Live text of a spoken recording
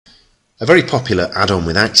A very popular add-on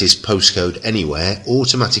with Act is Postcode Anywhere,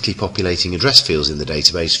 automatically populating address fields in the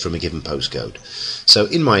database from a given postcode. So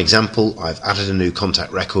in my example, I've added a new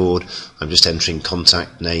contact record. I'm just entering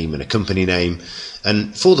contact name and a company name,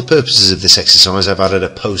 and for the purposes of this exercise I've added a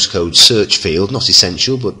Postcode Search field, not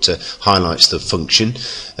essential but highlights the function,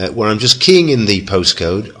 where I'm just keying in the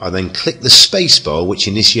postcode. I then click the spacebar, which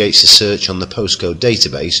initiates a search on the postcode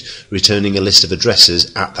database, returning a list of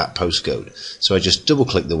addresses at that postcode. So I just double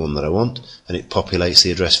click the one that I want and it populates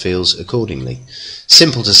the address fields accordingly.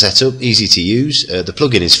 Simple to set up, easy to use. The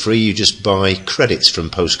plugin is free. You just buy credits from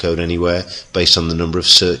Postcode Anywhere based on the number of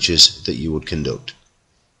searches that you would conduct.